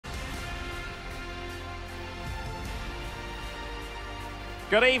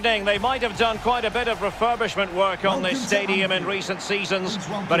Good evening. They might have done quite a bit of refurbishment work on this stadium in recent seasons,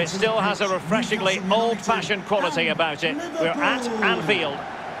 but it still has a refreshingly old-fashioned quality about it. We're at Anfield.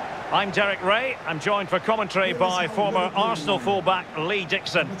 I'm Derek Ray. I'm joined for commentary by former Arsenal fullback Lee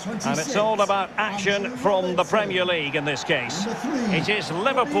Dixon. And it's all about action from the Premier League in this case. It is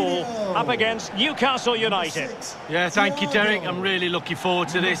Liverpool up against Newcastle United. Yeah, thank you, Derek. I'm really looking forward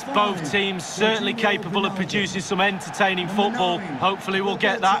to this. Both teams certainly capable of producing some entertaining football. Hopefully we'll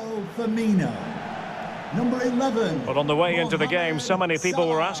get that. Number 11. But on the way into the game, so many people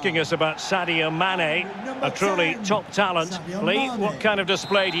were asking us about Sadio Mane, a truly top talent. Lee, what kind of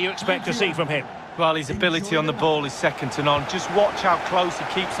display do you expect to see from him? Well, his ability on the ball is second to none. Just watch how close he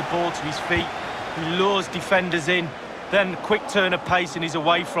keeps the ball to his feet. He lures defenders in, then quick turn of pace and he's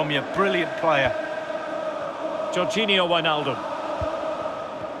away from you. Brilliant player. Jorginho Wijnaldum.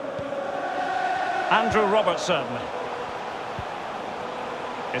 Andrew Robertson.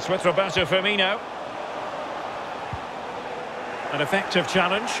 It's with Roberto Firmino. An effective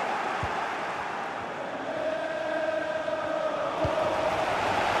challenge.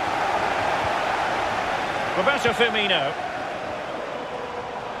 Roberto Firmino.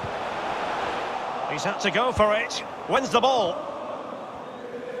 He's had to go for it. Wins the ball.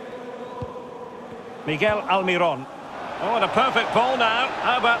 Miguel Almiron. Oh, and a perfect ball now.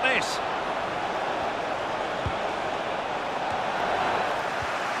 How about this?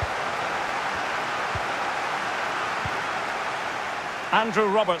 Andrew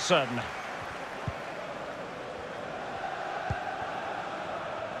Robertson.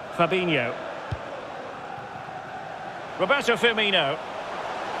 Fabinho. Roberto Firmino.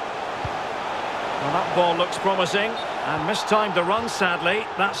 Well, that ball looks promising. And mistimed the run, sadly.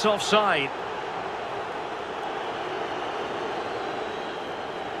 That's offside.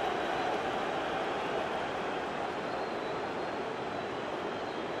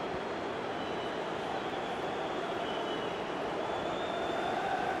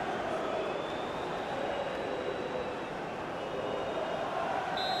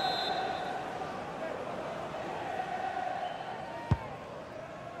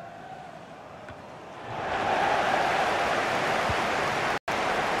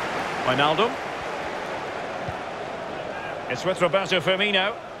 Wijnaldum. It's with Roberto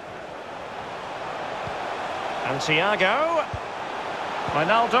Firmino. And Thiago.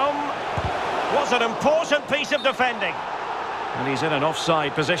 Wijnaldum. Was an important piece of defending. And he's in an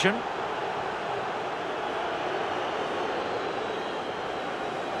offside position.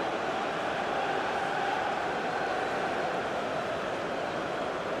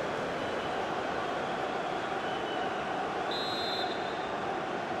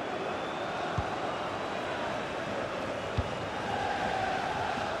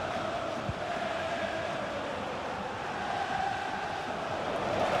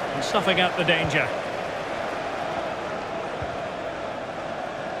 Snuffing out the danger.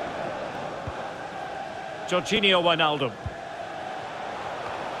 Jorginho Wijnaldum.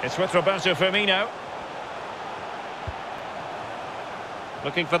 It's with Roberto Firmino.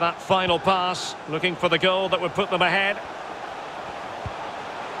 Looking for that final pass. Looking for the goal that would put them ahead.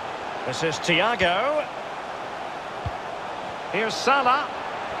 This is Thiago. Here's Salah.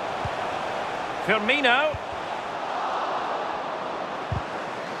 Firmino.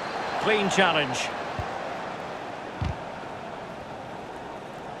 Clean challenge.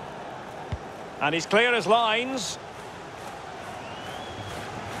 And he's clear as lines.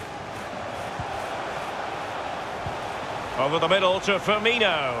 Over the middle to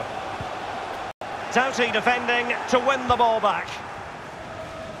Firmino. Doughty defending to win the ball back.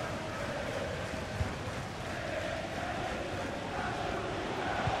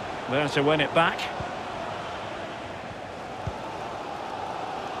 There to win it back.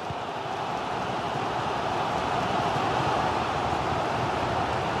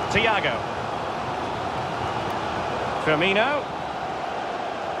 Thiago. Firmino.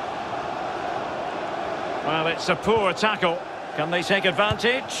 Well, it's a poor tackle. Can they take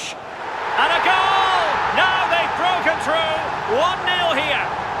advantage? And a goal! Now they've broken through. 1-0 here.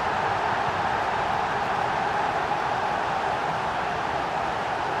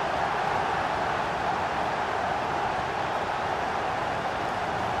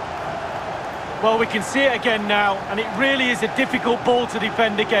 Well, we can see it again now, and it really is a difficult ball to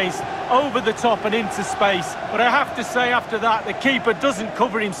defend against, over the top and into space. But I have to say, after that, the keeper doesn't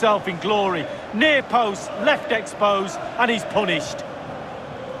cover himself in glory. Near post, left exposed, and he's punished.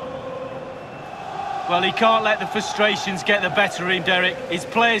 Well, he can't let the frustrations get the better of him, Derek. His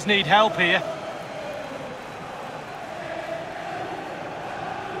players need help here.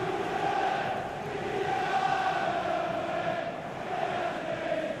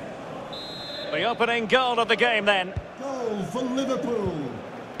 The opening goal of the game then. Goal for Liverpool.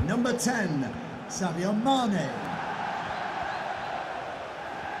 Number 10, Sadio Mane.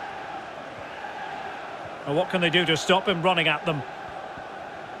 Well, what can they do to stop him running at them?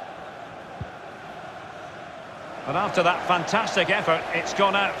 But after that fantastic effort, it's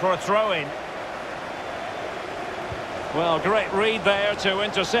gone out for a throw-in. Well, great read there to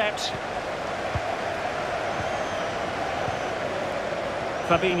intercept.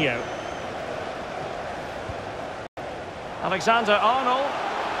 Fabinho. Alexander-Arnold.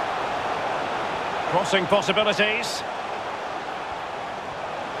 Crossing possibilities.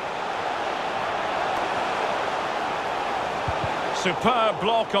 Superb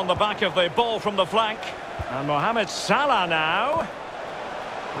block on the back of the ball from the flank. And Mohamed Salah now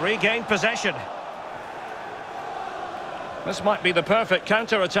regained possession. This might be the perfect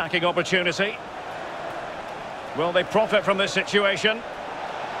counter-attacking opportunity. Will they profit from this situation?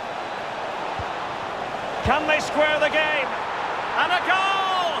 Can they square the game? And a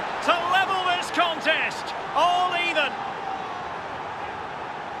goal to level this contest. All even.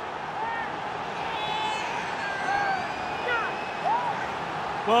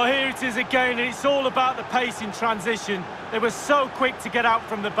 Well, here it is again, and it's all about the pace in transition. They were so quick to get out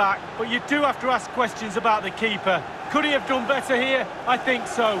from the back, but you do have to ask questions about the keeper. Could he have done better here? I think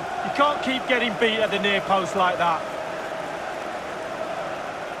so. You can't keep getting beat at the near post like that.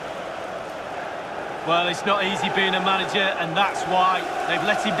 Well, it's not easy being a manager, and that's why they've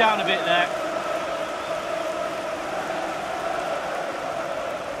let him down a bit there.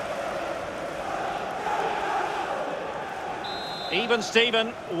 Even Steven,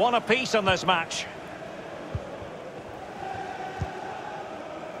 one apiece on this match.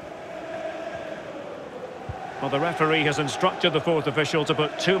 Well, the referee has instructed the fourth official to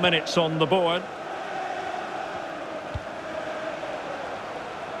put 2 minutes on the board.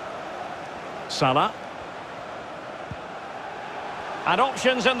 Salah. And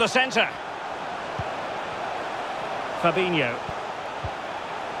options in the centre. Fabinho.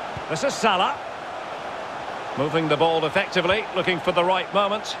 This is Salah. Moving the ball effectively, looking for the right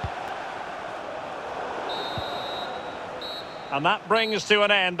moment. And that brings to an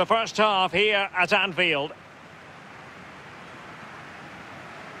end the first half here at Anfield.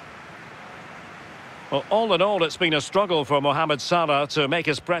 Well, all in all, it's been a struggle for Mohamed Salah to make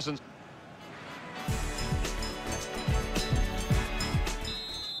his presence.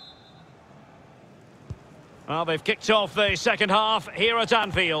 Well, they've kicked off the second half here at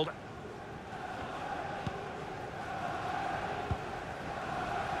Anfield.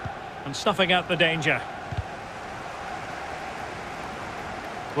 And snuffing out the danger.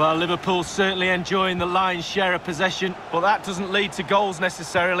 Well, Liverpool's certainly enjoying the lion's share of possession, but that doesn't lead to goals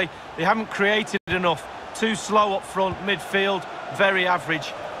necessarily. They haven't created enough. Too slow up front, midfield, very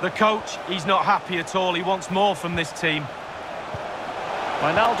average. The coach, he's not happy at all. He wants more from this team.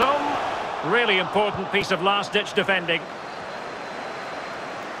 Wijnaldum, really important piece of last-ditch defending.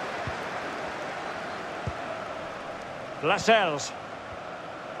 Lascelles.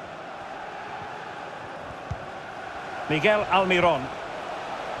 Miguel Almiron.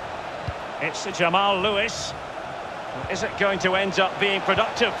 It's Jamal Lewis. Is it going to end up being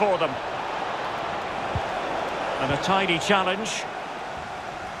productive for them? And a tidy challenge.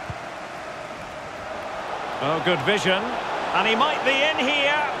 Oh, good vision. And he might be in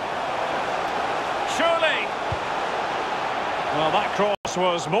here. Surely. Well, that cross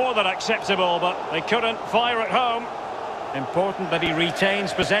was more than acceptable, but they couldn't fire it home. Important that he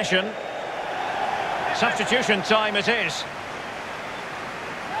retains possession. Substitution time it is.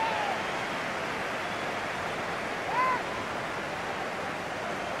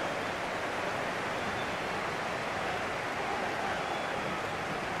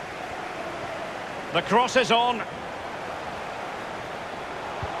 The cross is on.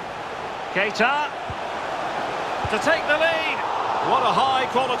 Keita to take the lead. What a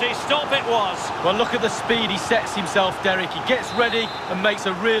high-quality stop it was. Well, look at the speed he sets himself, Derek. He gets ready and makes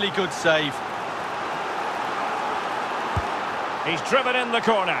a really good save. He's driven in the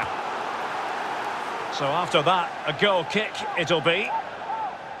corner. So after that, a goal kick it'll be.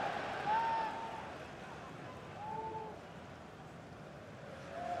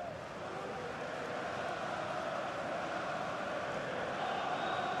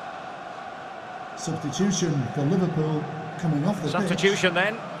 Substitution for Liverpool coming off the Substitution pitch.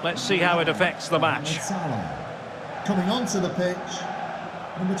 Then. Let's see how it affects the match. Salah. Coming onto the pitch,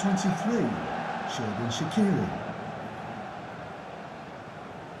 number 23, Xherdan Shaqiri.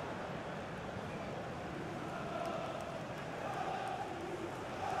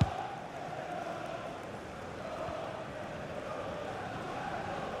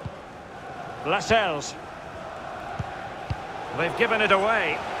 Lascelles. They've given it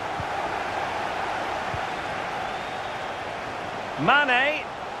away. Mane.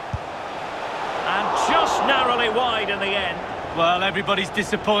 And just narrowly wide in the end. Well, everybody's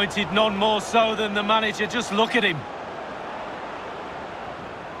disappointed, none more so than the manager. Just look at him.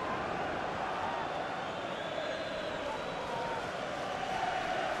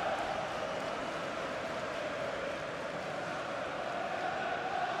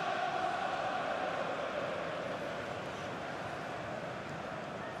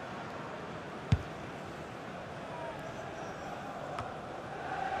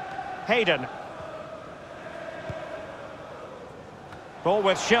 Hayden. Ball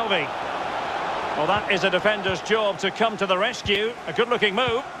with Shelby. Well, that is a defender's job to come to the rescue. A good-looking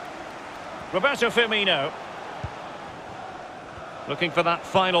move. Roberto Firmino. Looking for that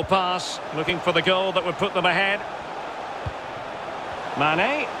final pass. Looking for the goal that would put them ahead.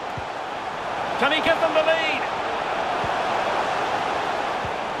 Mane. Can he give them the lead?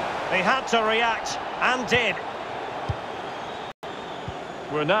 They had to react, and did.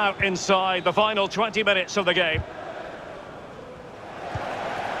 We're now inside the final 20 minutes of the game.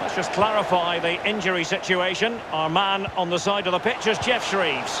 Let's just clarify the injury situation. Our man on the side of the pitch is Jeff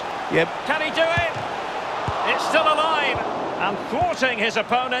Shreves. Yep. Can he do it? It's still alive and thwarting his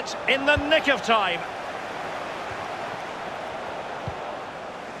opponent in the nick of time.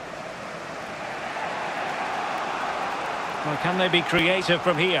 Well, can they be creative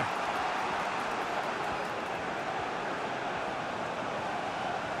from here?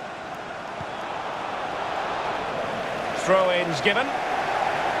 Throw-ins given.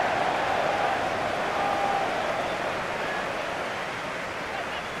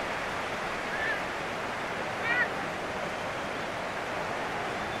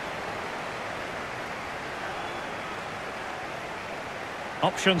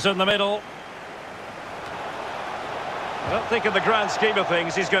 Options in the middle. I don't think in the grand scheme of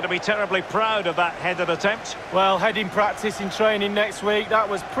things he's going to be terribly proud of that headed attempt. Well, heading practice in training next week, that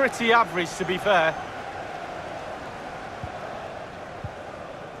was pretty average, to be fair.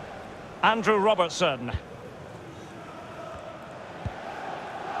 Andrew Robertson.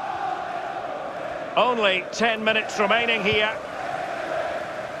 Only 10 minutes remaining here.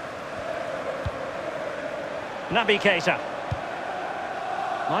 Naby Keita.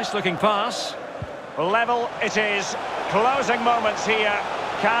 Nice looking pass. Level it is. Closing moments here.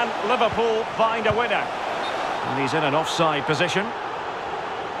 Can Liverpool find a winner? And he's in an offside position.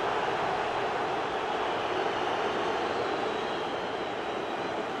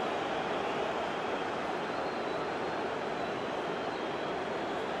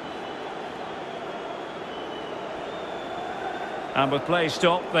 And with play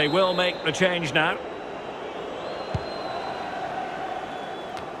stopped, they will make the change now.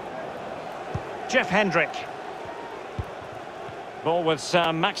 Jeff Hendrick. Ball with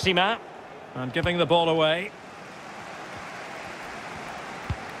Sam Maxima. And giving the ball away.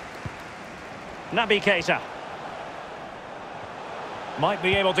 Naby Keita. Might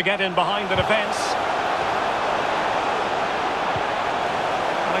be able to get in behind the defence.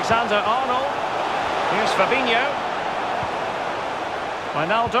 Alexander-Arnold. Here's Fabinho.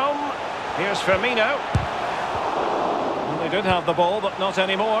 Wijnaldum. Here's Firmino. Well, they did have the ball, but not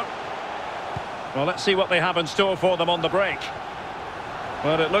anymore. Well, let's see what they have in store for them on the break.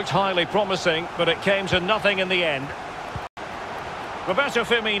 Well, it looked highly promising, but it came to nothing in the end. Roberto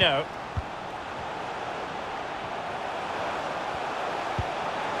Firmino.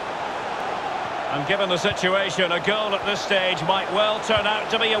 And given the situation, a goal at this stage might well turn out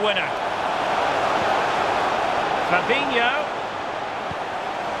to be a winner. Fabinho.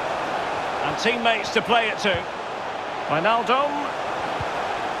 And teammates to play it to. Wijnaldum.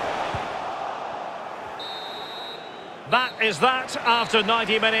 That is that after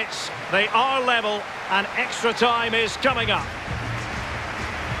 90 minutes. They are level and extra time is coming up.